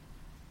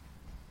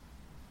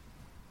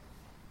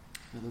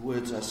May the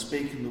words I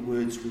speak and the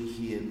words we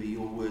hear be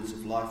your words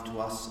of life to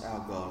us,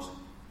 our God.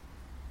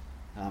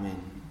 Amen.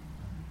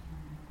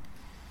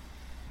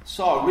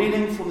 So,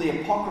 reading from the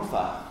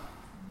Apocrypha.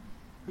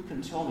 Who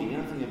can tell me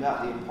anything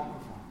about the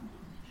Apocrypha?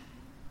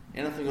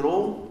 Anything at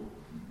all?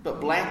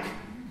 But blank?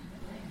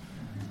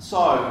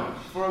 So,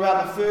 for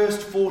about the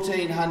first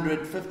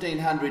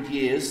 1500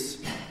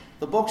 years,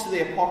 the books of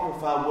the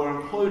Apocrypha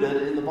were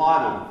included in the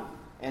Bible,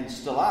 and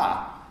still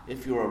are,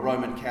 if you're a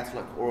Roman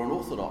Catholic or an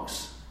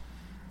Orthodox.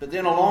 But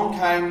then along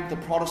came the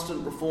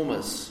Protestant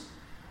reformers,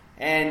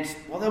 and,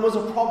 well, there was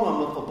a problem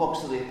with the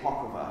books of the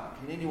Apocrypha.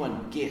 Can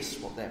anyone guess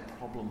what that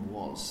problem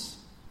was?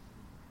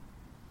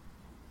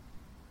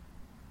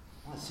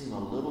 Might seem a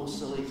little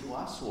silly to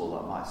us, or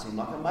it might seem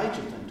like a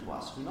major thing to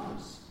us, who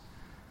knows?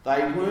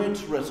 They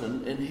weren't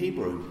written in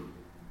Hebrew.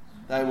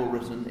 They were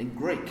written in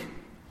Greek.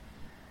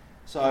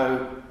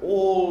 So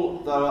all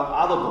the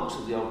other books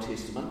of the Old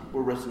Testament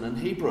were written in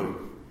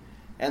Hebrew.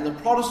 And the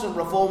Protestant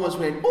reformers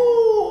went,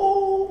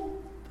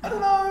 I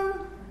don't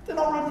know, they're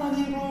not written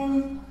in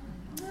Hebrew.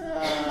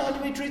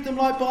 Do we treat them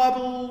like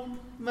Bible?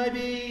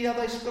 Maybe, are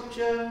they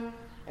scripture?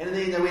 And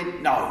then they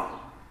went, no.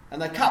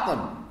 And they cut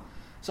them.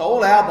 So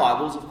all our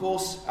Bibles, of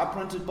course, are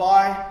printed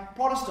by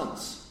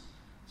Protestants.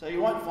 So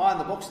you won't find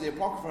the books of the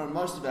Apocrypha in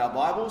most of our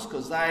Bibles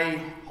because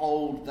they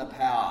hold the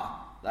power.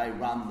 They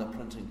run the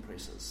printing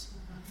presses.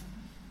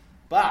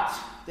 But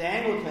the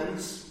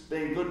Anglicans,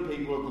 being good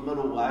people of the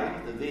middle way,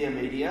 the Via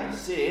Media,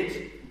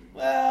 said,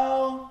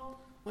 well,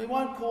 we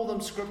won't call them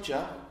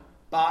scripture,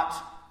 but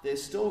they're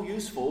still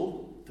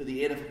useful for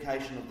the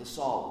edification of the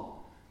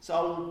soul.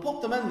 So we'll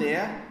put them in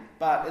there,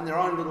 but in their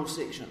own little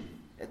section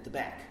at the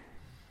back.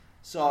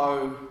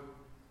 So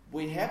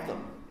we have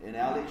them in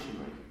our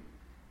lectionary.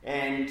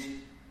 And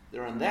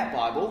they're in that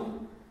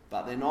Bible,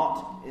 but they're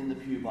not in the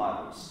Pew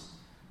Bibles.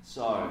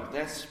 So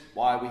that's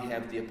why we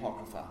have the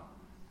Apocrypha.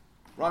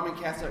 Roman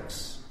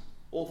Catholics,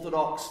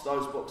 Orthodox,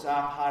 those books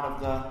are part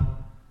of the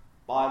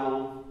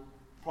Bible.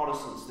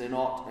 Protestants, they're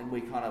not, and we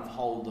kind of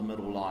hold the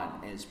middle line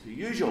as per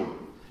usual.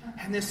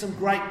 And there's some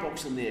great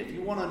books in there. If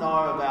you want to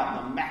know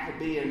about the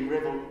Maccabean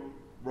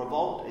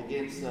revolt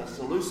against the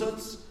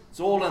Seleucids, it's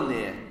all in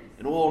there,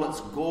 in all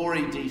its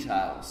gory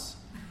details.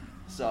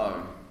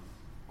 So,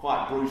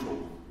 quite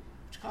brutal.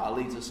 Which kind of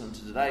leads us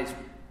into today's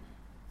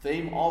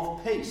theme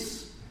of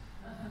peace.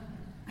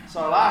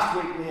 So last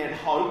week we had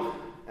hope,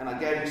 and I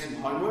gave you some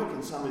homework,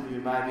 and some of you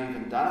may have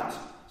even done it.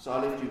 So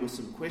I left you with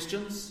some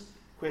questions.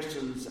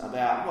 Questions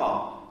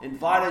about,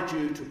 invited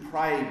you to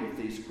pray with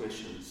these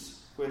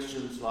questions.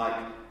 Questions like,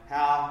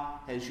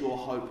 how has your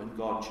hope in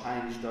God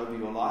changed over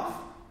your life?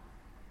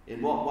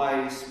 In what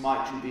ways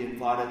might you be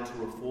invited to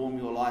reform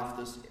your life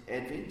this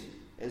Advent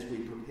as we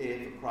prepare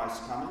for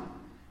Christ's coming?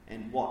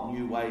 And what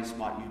new ways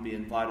might you be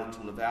invited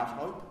to live out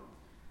hope?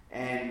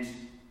 And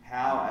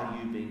how are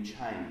you being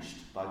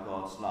changed by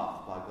God's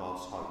love, by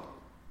God's hope?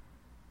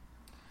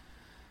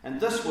 And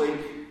this week,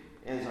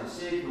 as I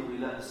said, when we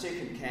lit the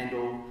second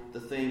candle, the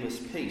theme is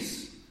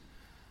peace.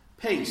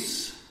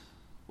 Peace,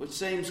 which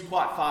seems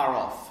quite far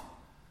off.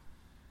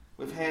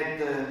 We've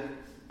had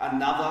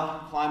another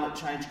climate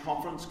change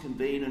conference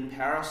convene in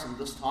Paris, and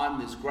this time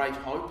there's great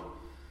hope,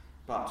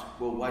 but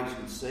we'll wait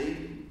and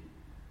see.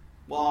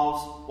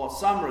 Whilst what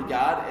some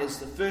regard as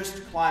the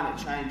first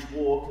climate change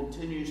war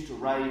continues to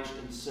rage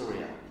in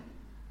Syria.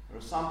 There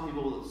are some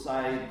people that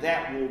say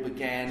that war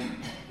began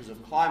because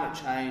of climate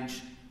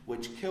change,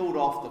 which killed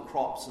off the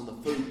crops in the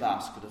food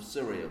basket of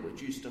Syria,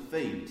 which used to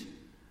feed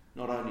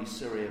not only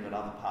Syria but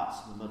other parts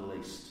of the Middle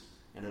East,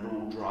 and it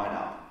all dried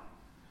up.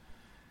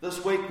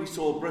 This week we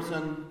saw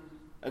Britain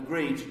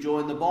agree to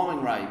join the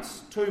bombing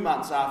raids, 2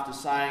 months after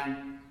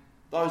saying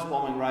those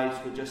bombing raids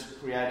were just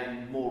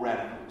creating more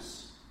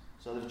radicals.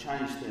 So they've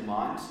changed their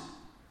minds.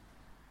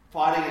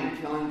 Fighting and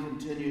killing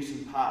continues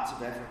in parts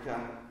of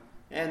Africa,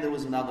 and there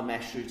was another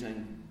mass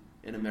shooting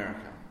in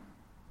America.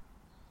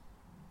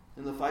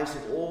 In the face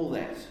of all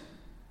that,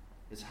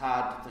 it's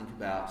hard to think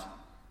about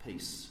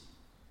peace.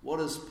 What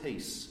is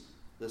peace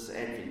this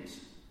Advent?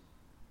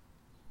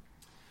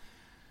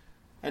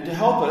 And to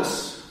help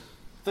us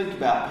think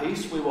about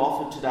peace, we were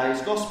offered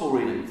today's Gospel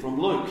reading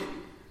from Luke,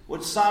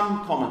 which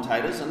some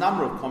commentators, a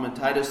number of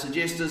commentators,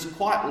 suggest is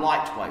quite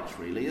lightweight,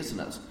 really, isn't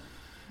it?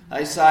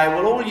 They say,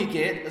 well, all you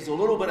get is a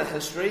little bit of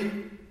history,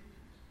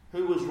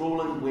 who was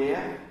ruling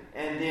where,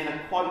 and then a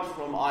quote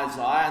from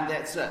Isaiah, and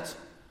that's it.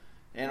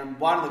 And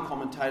one of the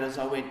commentators,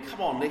 I went,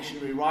 come on,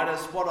 lectionary writers,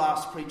 what are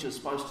us preachers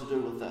supposed to do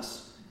with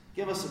this?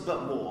 Give us a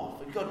bit more,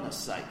 for goodness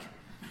sake.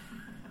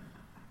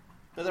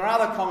 But there are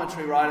other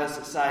commentary writers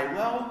that say,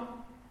 well,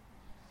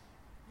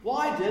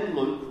 why did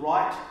Luke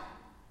write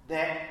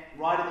that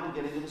right at the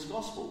beginning of his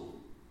gospel?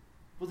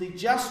 Was he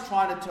just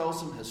trying to tell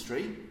some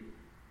history,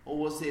 or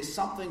was there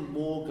something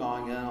more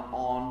going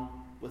on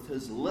with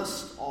his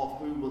list of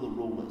who were the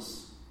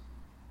rulers?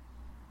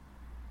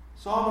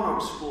 So I want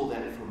to explore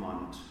that for a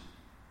moment.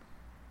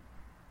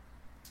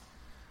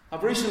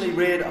 I've recently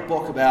read a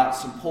book about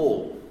St.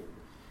 Paul.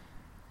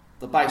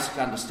 The basic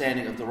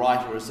understanding of the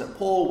writer is that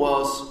Paul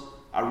was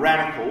a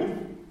radical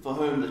for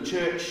whom the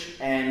church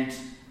and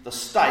the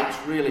state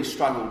really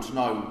struggled to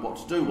know what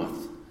to do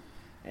with.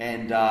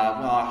 And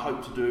I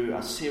hope to do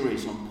a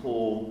series on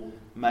Paul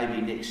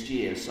maybe next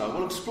year. So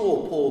we'll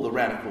explore Paul the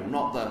radical,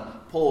 not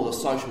the Paul the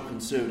social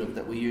conservative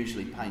that we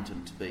usually paint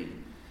him to be.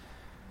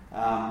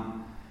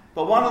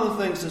 But one of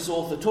the things this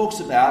author talks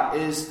about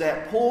is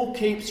that Paul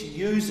keeps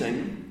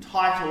using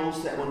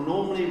titles that were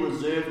normally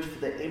reserved for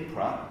the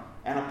emperor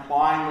and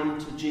applying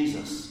them to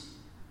Jesus.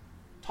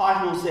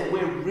 Titles that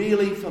we're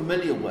really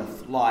familiar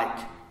with, like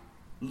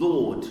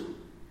Lord,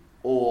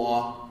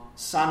 or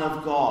Son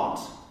of God,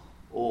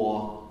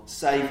 or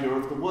Saviour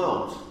of the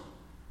world,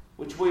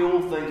 which we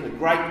all think are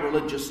great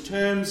religious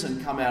terms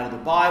and come out of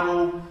the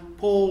Bible.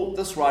 Paul,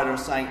 this writer,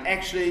 is saying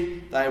actually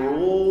they were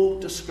all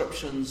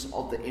descriptions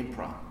of the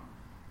emperor.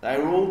 They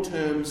were all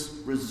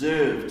terms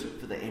reserved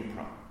for the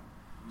emperor.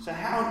 So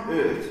how on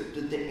earth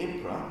did the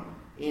emperor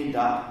end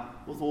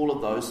up with all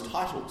of those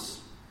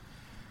titles?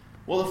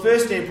 Well, the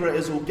first emperor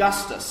is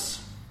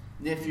Augustus,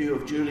 nephew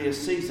of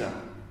Julius Caesar.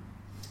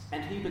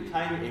 And he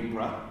became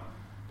emperor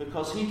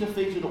because he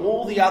defeated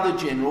all the other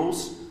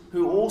generals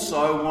who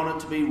also wanted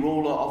to be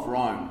ruler of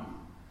Rome.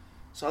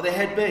 So there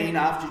had been,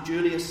 after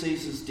Julius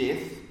Caesar's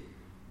death,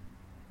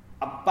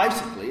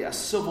 basically a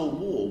civil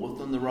war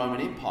within the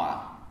Roman Empire.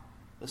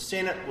 The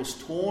Senate was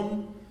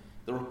torn,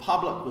 the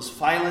Republic was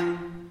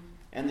failing,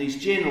 and these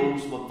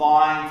generals were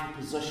vying for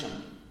position.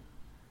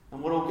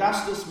 And what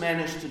Augustus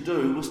managed to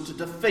do was to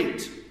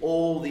defeat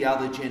all the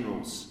other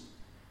generals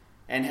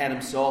and had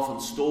himself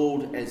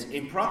installed as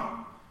emperor,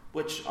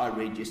 which I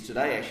read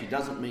yesterday actually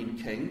doesn't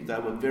mean king. They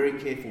were very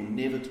careful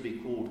never to be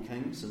called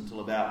kings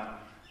until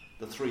about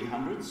the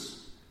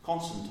 300s.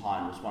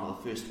 Constantine was one of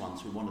the first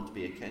ones who wanted to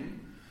be a king,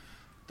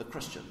 the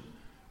Christian,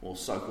 or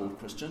so-called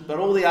Christian. But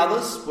all the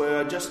others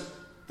were just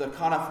the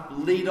kind of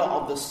leader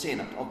of the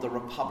Senate, of the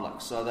Republic.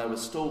 So they were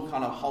still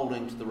kind of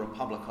holding to the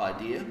Republic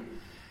idea.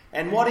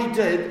 And what he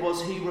did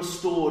was he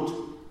restored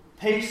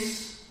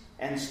peace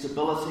and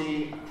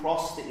stability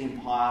across the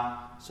empire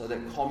so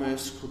that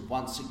commerce could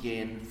once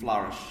again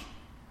flourish.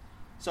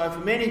 So for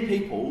many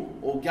people,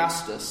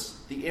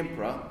 Augustus, the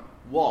emperor,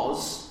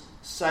 was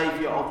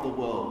saviour of the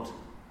world.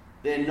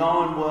 Their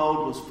known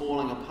world was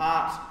falling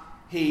apart.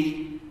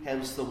 He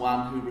was the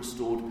one who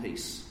restored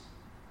peace.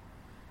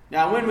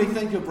 Now, when we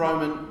think of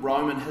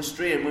Roman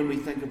history and when we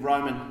think of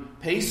Roman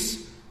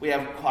peace, we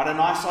have quite a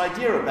nice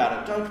idea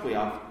about it, don't we?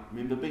 I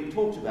remember being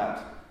talked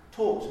about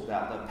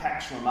the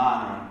Pax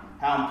Romana and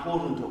how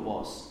important it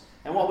was.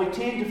 And what we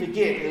tend to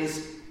forget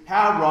is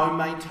how Rome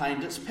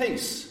maintained its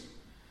peace.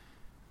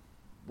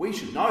 We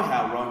should know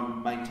how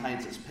Rome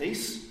maintains its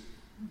peace.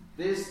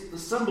 There's the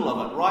symbol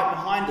of it right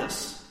behind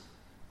us.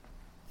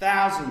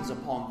 Thousands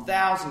upon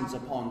thousands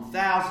upon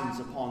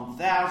thousands upon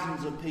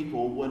thousands of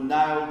people were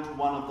nailed to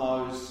one of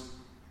those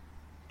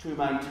to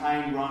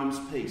maintain Rome's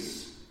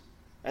peace,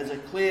 as a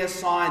clear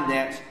sign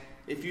that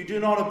if you do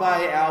not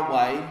obey our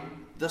way,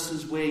 this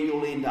is where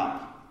you'll end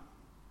up.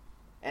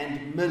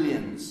 And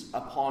millions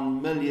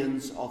upon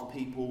millions of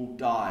people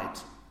died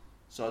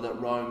so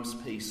that Rome's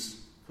peace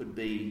could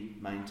be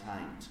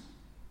maintained.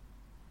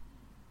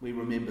 We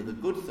remember the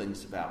good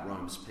things about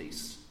Rome's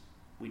peace.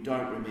 We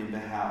don't remember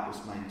how it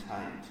was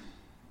maintained.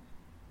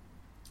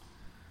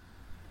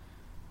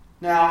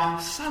 Now,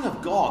 Son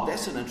of God,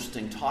 that's an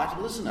interesting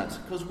title, isn't it?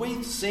 Because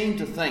we seem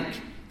to think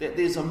that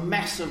there's a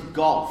massive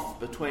gulf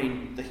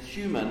between the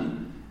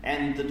human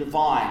and the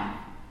divine,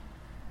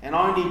 and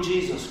only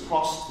Jesus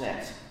crossed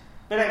that.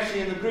 But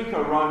actually in the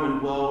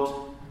Greco-Roman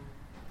world,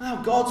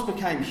 gods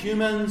became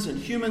humans and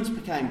humans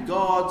became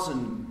gods,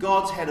 and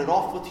gods had it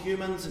off with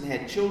humans and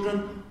had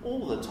children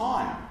all the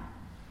time.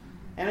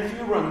 And if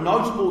you were a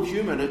notable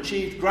human,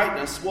 achieved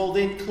greatness, well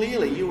then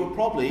clearly you were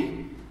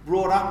probably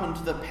brought up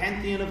into the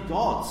pantheon of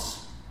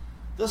gods.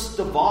 This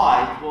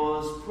divide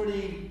was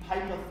pretty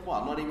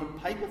not even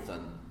paper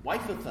thin,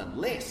 wafer thin,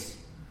 less.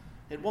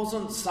 It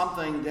wasn't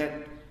something that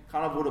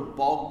kind of would have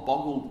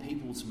boggled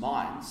people's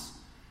minds.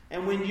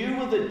 And when you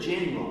were the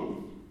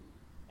general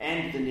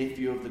and the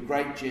nephew of the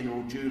great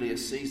general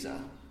Julius Caesar,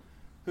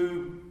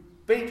 who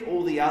beat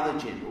all the other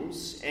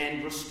generals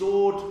and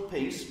restored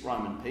peace,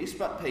 Roman peace,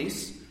 but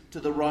peace to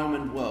the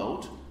Roman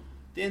world,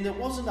 then it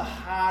wasn't a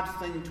hard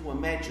thing to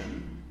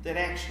imagine that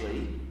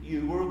actually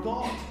you were a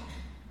god.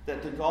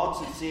 That the gods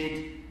had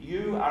said,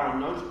 you are a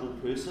notable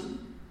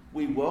person,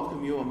 we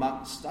welcome you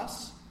amongst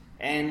us,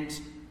 and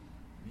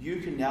you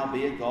can now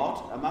be a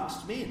god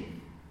amongst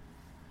men.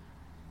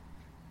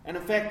 And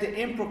in fact, the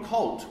emperor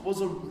cult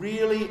was a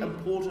really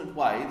important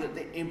way that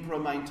the emperor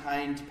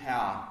maintained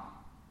power.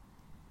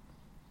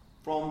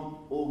 From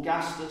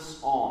Augustus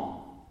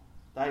on,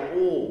 they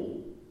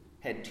all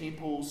had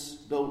temples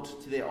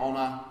built to their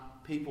honour.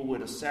 People were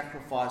to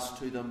sacrifice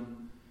to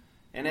them.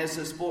 And as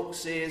this book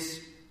says,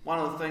 one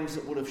of the things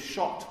that would have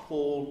shocked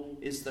Paul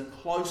is the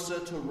closer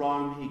to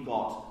Rome he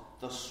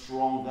got, the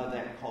stronger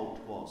that cult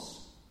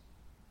was.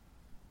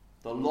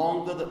 The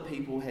longer that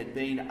people had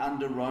been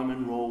under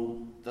Roman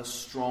rule, the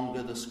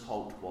stronger this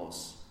cult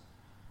was.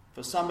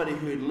 For somebody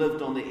who had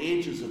lived on the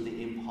edges of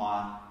the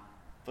empire,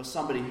 for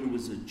somebody who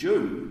was a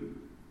Jew,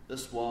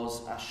 this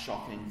was a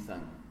shocking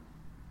thing.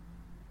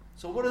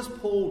 So what is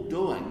Paul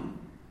doing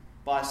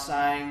by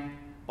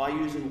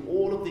using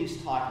all of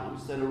these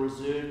titles that are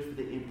reserved for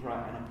the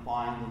emperor and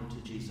applying them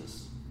to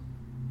Jesus?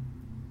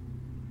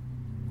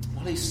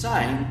 Well, he's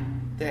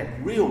saying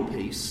that real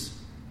peace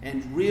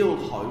and real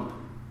hope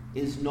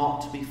is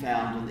not to be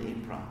found in the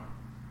emperor.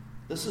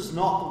 This is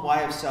not the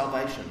way of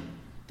salvation.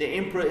 The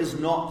emperor is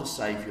not the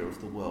saviour of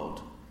the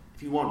world.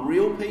 If you want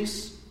real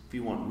peace, if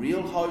you want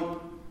real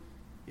hope,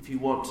 if you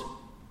want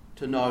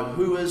to know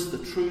who is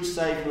the true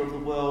saviour of the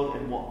world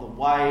and what the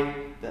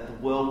way that the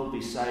world will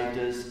be saved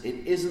is,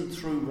 it isn't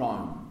through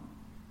Rome.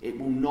 It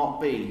will not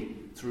be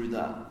through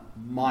the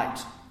might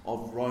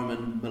of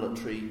Roman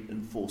military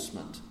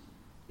enforcement.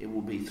 It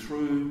will be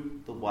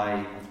through the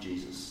way of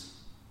Jesus.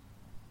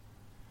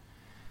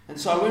 And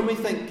so when we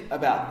think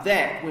about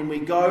that, when we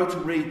go to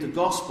read the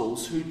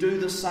Gospels, who do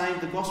the same,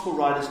 the Gospel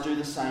writers do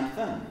the same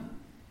thing.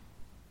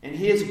 And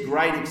here's a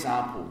great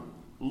example.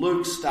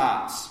 Luke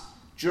starts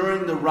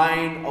during the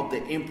reign of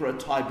the Emperor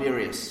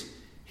Tiberius.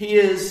 He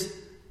is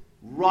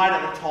right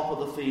at the top of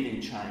the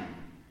feeding chain.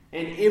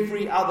 And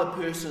every other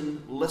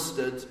person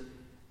listed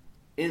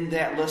in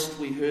that list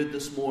we heard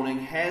this morning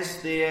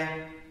has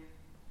their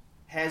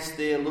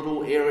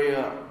little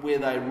area where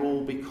they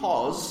rule,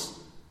 because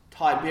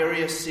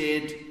Tiberius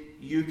said,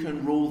 you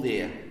can rule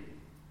there.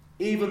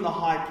 Even the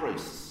high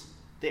priests,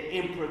 the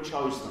emperor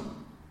chose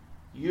them.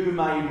 You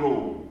may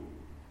rule.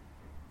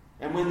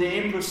 And when the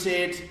emperor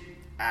said,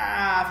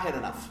 I've had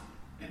enough,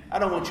 I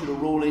don't want you to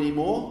rule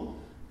anymore,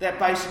 that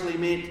basically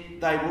meant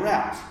they were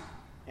out.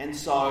 And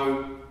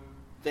so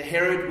the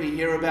Herod we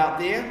hear about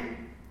there,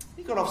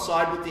 he got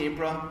offside with the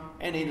emperor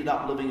and ended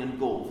up living in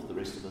Gaul for the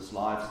rest of his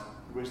life,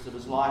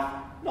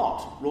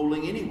 not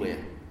ruling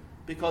anywhere,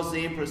 because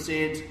the emperor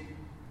said,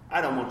 I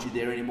don't want you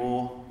there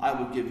anymore, I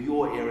will give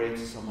your area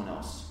to someone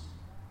else.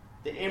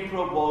 The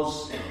emperor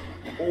was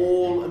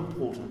all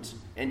important,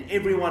 and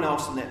everyone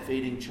else in that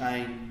feeding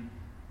chain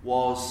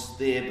was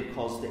there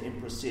because the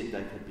emperor said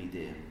they could be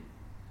there.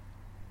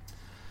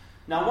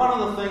 Now, one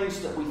of the things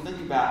that we think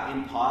about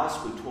empires,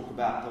 we talk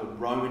about the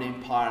Roman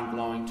Empire in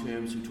glowing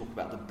terms, we talk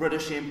about the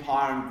British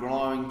Empire in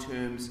glowing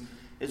terms,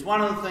 is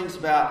one of the things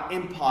about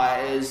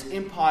empire is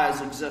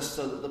empires exist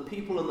so that the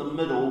people in the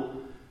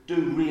middle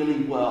do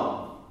really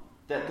well.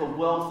 That the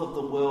wealth of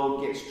the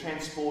world gets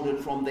transported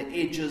from the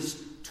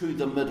edges to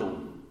the middle.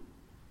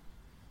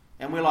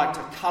 And we like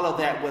to colour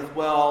that with,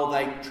 well,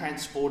 they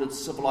transported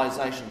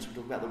civilizations. We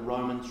talk about the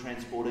Romans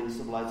transporting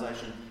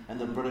civilization and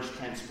the British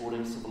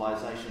transporting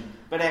civilization.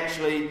 But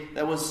actually,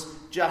 there was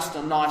just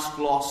a nice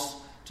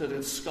gloss to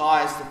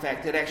disguise the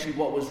fact that actually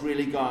what was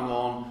really going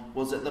on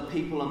was that the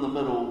people in the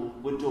middle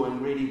were doing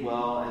really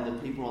well and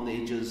the people on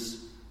the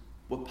edges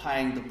were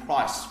paying the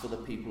price for the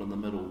people in the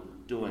middle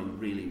doing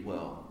really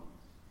well.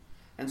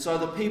 And so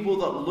the people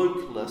that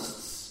Luke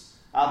lists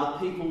are the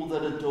people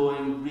that are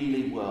doing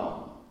really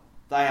well.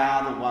 They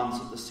are the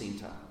ones at the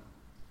centre.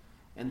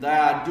 And they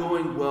are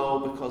doing well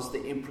because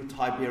the Emperor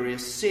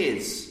Tiberius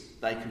says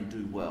they can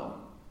do well.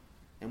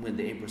 And when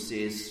the Emperor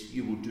says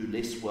you will do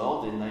less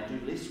well, then they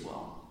do less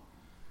well.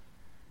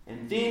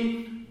 And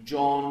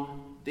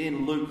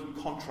then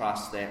Luke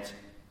contrasts that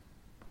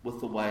with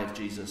the way of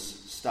Jesus,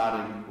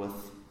 starting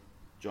with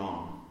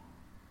John.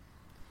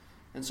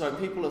 And so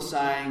people are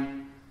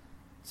saying,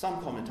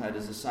 some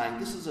commentators are saying,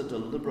 this is a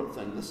deliberate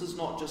thing. This is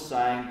not just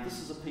saying, this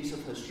is a piece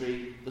of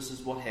history, this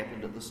is what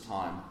happened at this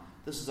time.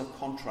 This is a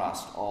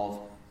contrast of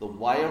the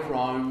way of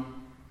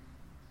Rome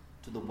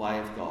to the way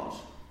of God,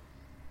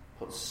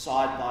 put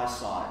side by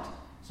side,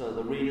 so that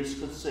the readers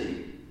could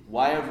see.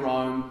 Way of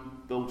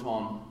Rome, built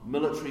on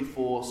military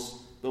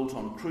force, built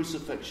on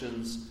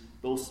crucifixions,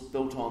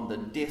 built on the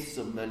deaths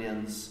of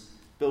millions,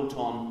 built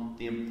on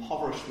the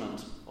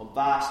impoverishment of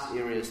vast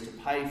areas to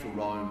pay for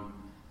Rome,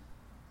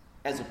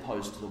 as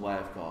opposed to the way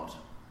of God.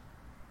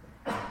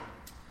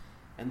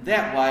 And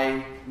that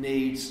way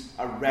needs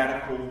a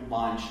radical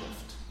mind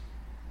shift.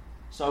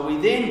 So we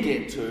then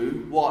get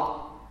to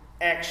what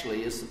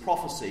actually is the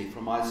prophecy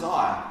from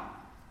Isaiah.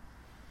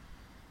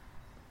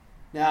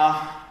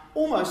 Now,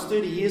 almost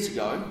 30 years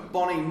ago,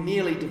 Bonnie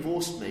nearly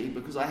divorced me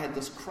because I had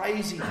this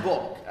crazy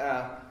book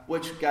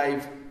which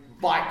gave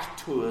bike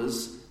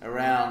tours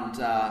around,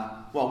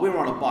 we were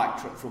on a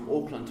bike trip from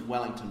Auckland to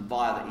Wellington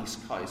via the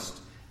east coast.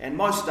 And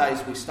most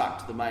days we stuck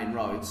to the main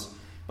roads.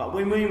 But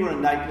when we were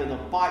in Napier, the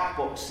bike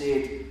book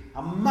said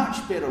a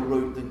much better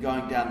route than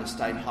going down the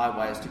state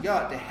highway is to go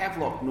out to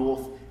Havelock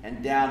North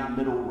and down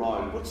Middle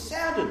Road, which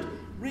sounded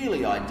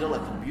really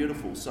idyllic and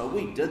beautiful, so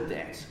we did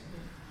that.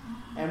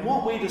 And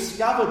what we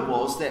discovered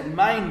was that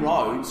main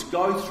roads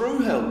go through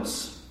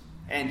hills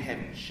and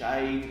have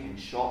shade and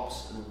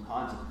shops and all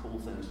kinds of cool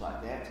things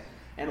like that.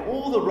 And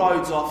all the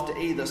roads off to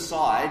either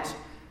side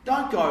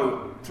don't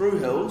go through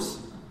hills.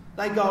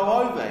 They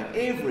go over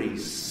every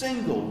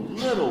single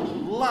little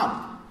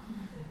lump.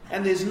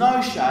 And there's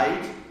no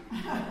shade,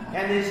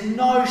 and there's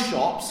no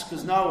shops,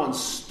 because no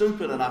one's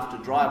stupid enough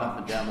to drive up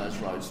and down those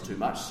roads too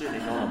much, certainly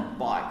not on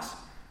bikes.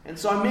 And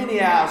so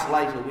many hours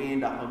later we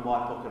end up in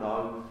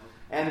Waipokoro,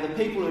 and the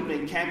people who'd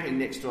been camping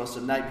next to us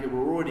in Napier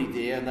were already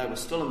there, and they were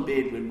still in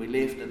bed when we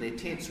left, and their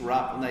tents were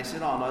up, and they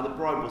said, oh no, the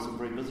road wasn't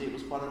very busy, it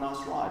was quite a nice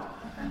ride.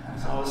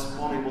 So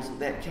Bonnie wasn't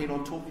that keen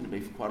on talking to me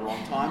for quite a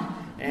long time,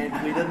 and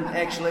we didn't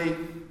actually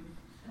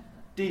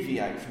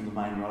deviate from the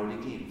main road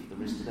again for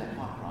the rest of that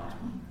bike ride.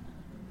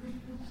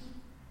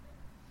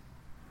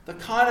 The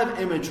kind of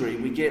imagery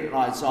we get in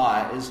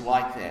Isaiah is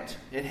like that.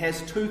 It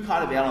has two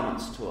kind of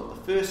elements to it.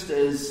 The first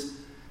is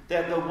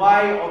that the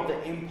way of the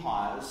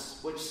empires,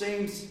 which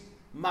seems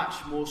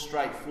much more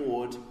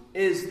straightforward,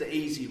 is the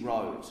easy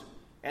road.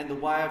 And the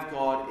way of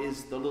God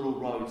is the little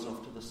roads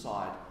off to the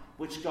side,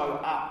 which go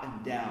up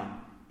and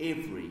down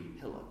every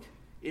hillock,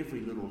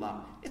 every little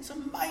lump. It's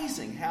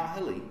amazing how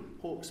hilly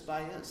Hawke's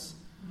Bay is.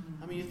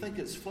 I mean, you think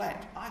it's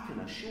flat. I can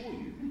assure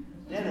you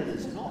that it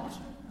is not.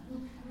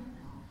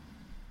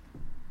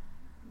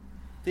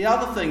 The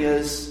other thing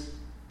is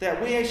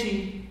that we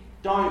actually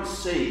don't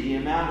see the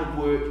amount of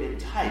work it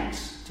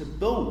takes to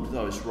build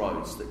those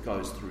roads that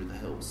goes through the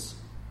hills.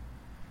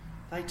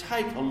 They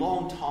take a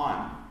long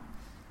time.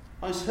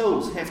 Those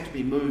hills have to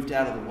be moved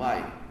out of the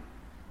way.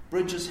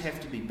 Bridges have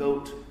to be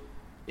built.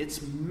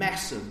 It's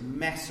massive,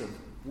 massive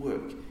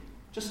work.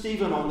 Just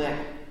even on that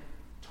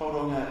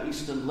Tauranga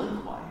Eastern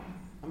Linkway.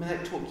 I mean,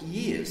 that took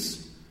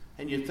years.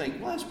 And you'd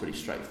think, well, that's pretty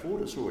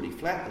straightforward. It's already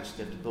flat. They just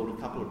have to build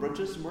a couple of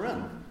bridges and we're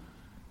in.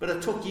 But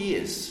it took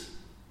years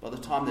by the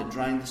time they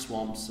drained the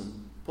swamps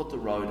and put the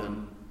road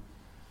in.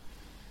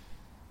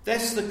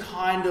 That's the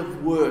kind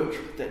of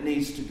work that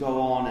needs to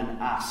go on in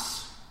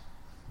us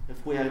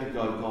if we are to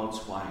go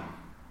God's way.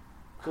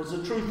 Because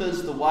the truth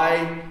is, the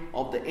way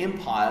of the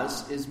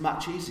empires is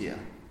much easier,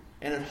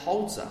 and it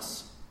holds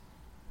us.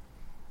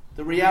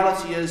 The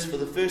reality is, for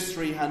the first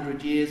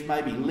 300 years,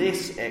 maybe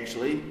less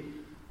actually,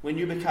 when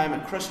you became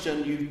a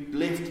Christian, you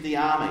left the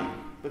army,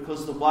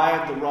 because the way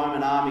of the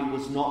Roman army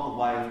was not the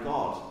way of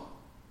God.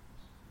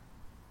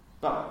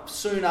 But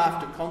soon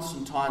after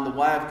Constantine, the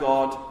way of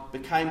God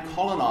became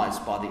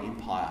colonised by the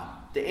empire.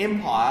 The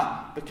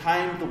empire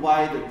became the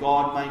way that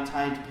God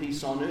maintained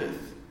peace on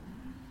earth,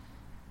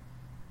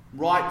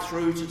 right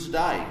through to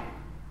today.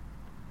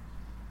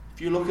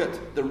 If you look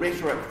at the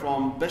rhetoric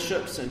from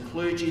bishops and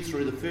clergy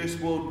through the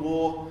First World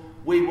War,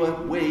 we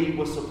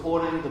were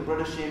supporting the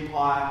British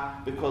Empire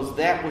because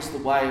that was the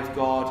way of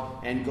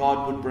God, and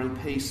God would bring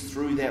peace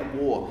through that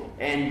war.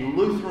 And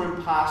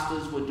Lutheran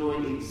pastors were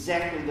doing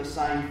exactly the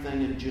same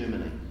thing in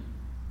Germany.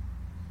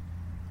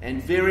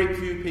 And very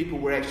few people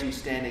were actually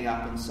standing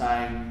up and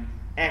saying,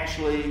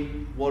 actually,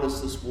 what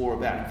is this war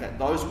about? In fact,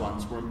 those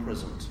ones were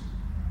imprisoned.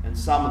 And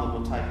some of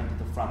them were taken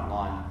to the front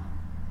line.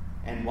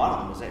 And one of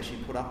them was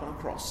actually put up on a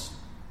cross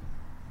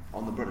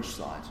on the British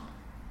side,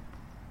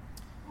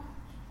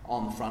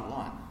 on the front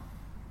line.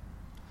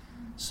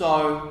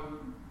 So,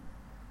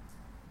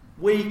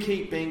 we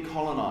keep being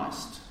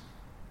colonised.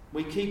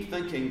 We keep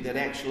thinking that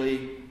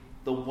actually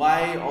the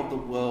way of the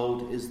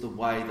world is the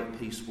way that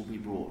peace will be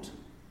brought.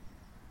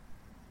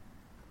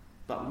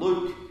 But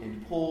Luke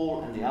and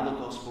Paul and the other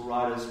gospel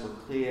writers were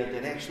clear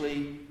that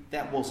actually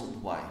that wasn't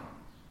the way.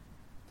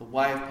 The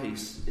way of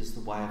peace is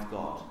the way of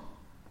God.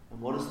 And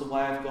what is the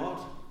way of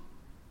God?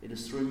 It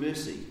is through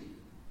mercy.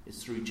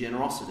 It's through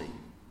generosity.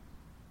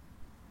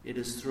 It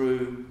is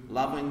through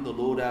loving the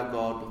Lord our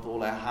God with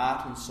all our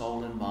heart and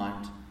soul and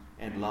mind,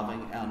 and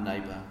loving our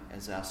neighbour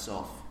as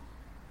ourself.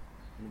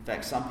 In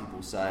fact, some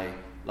people say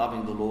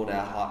loving the Lord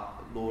our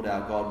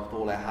God with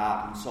all our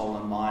heart and soul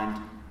and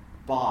mind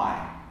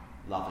by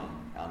loving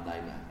our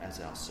neighbour as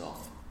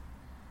ourself.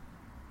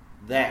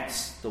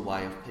 That's the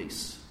way of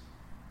peace.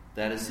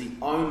 That is the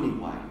only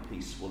way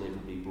peace will ever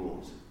be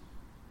brought.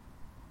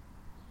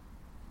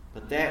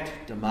 But that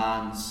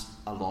demands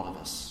a lot of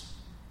us.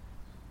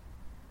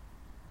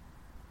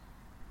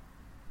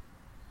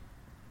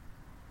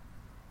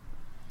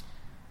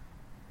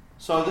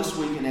 So this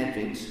week in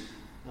Advent,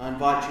 I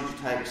invite you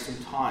to take some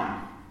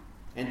time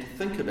and to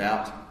think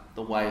about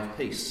the way of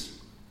peace.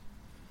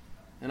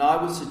 And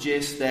I would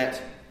suggest that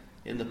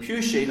in the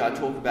pew sheet I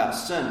talk about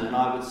sin, and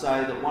I would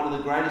say that one of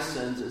the greatest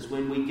sins is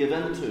when we give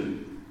in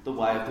to the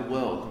way of the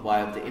world, the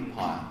way of the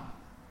empire.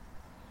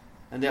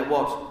 And that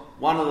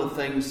one of the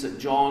things that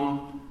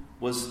John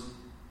was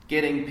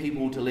getting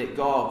people to let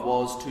go of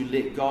was to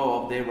let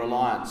go of their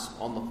reliance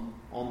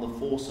on the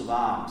force of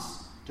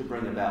arms to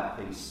bring about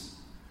peace.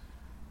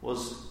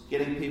 Was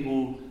getting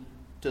people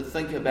to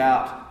think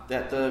about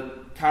that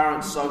the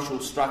current social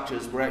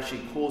structures were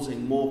actually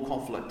causing more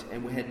conflict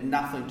and we had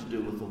nothing to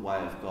do with the way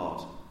of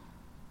God.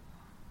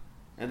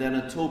 And then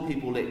until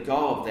people let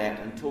go of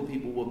that, until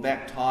people were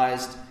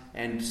baptized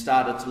and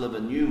started to live a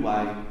new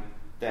way,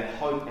 that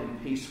hope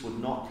and peace would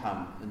not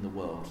come in the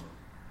world.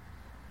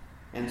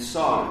 And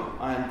so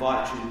I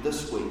invite you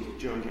this week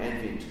during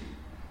Advent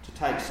to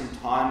take some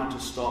time and to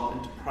stop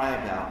and to pray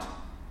about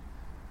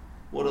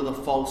what are the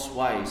false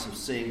ways of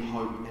seeing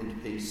hope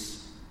and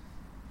peace,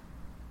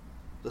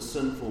 the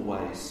sinful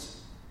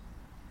ways.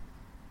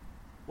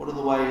 What are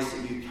the ways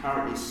that you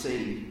currently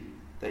see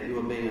that you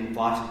are being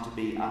invited to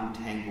be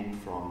untangled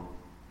from?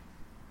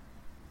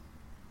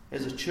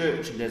 As a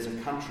church and as a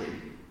country,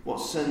 what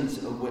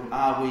sins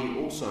are we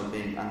also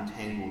being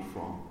untangled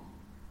from?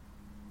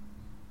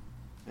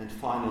 And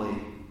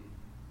finally,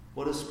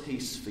 what is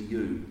peace for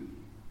you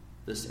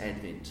this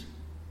Advent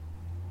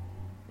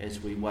as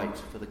we wait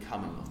for the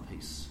coming of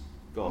peace,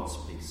 God's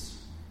peace?